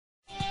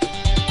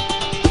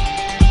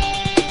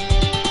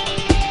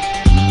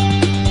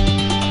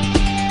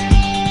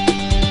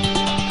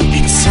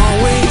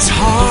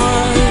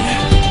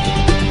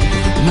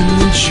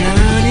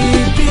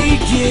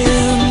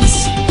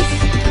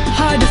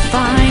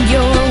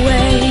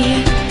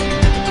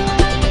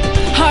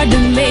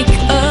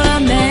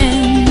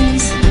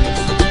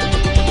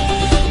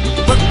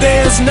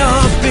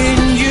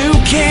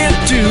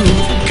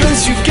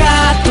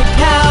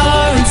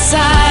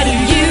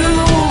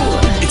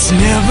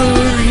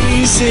never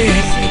easy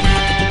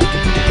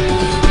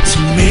to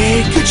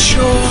make a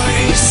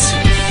choice,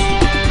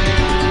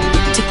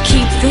 to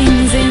keep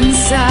things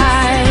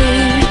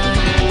inside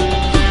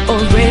or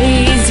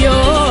raise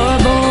your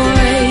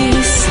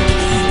voice.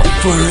 but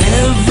for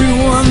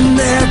everyone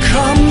there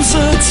comes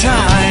a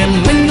time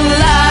When the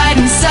light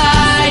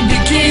inside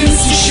begins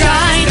to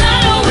shine,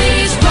 not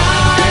always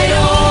right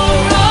or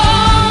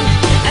wrong,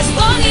 as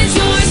long as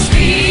your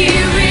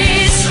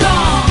spirit's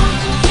strong.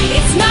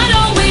 It's not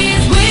always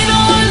win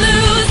or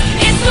lose,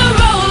 it's the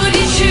road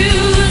you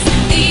choose.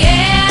 The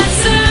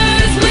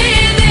answer's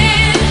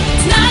within.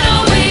 It's not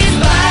always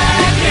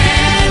black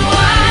and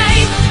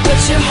white, but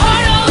your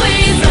heart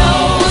always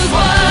knows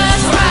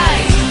what's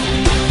right.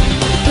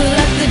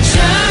 Let the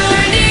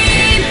journey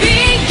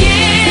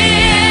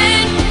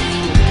begin.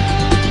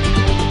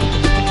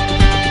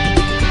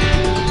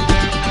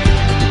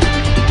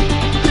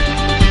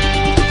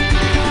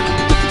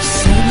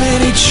 so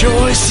many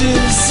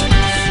choices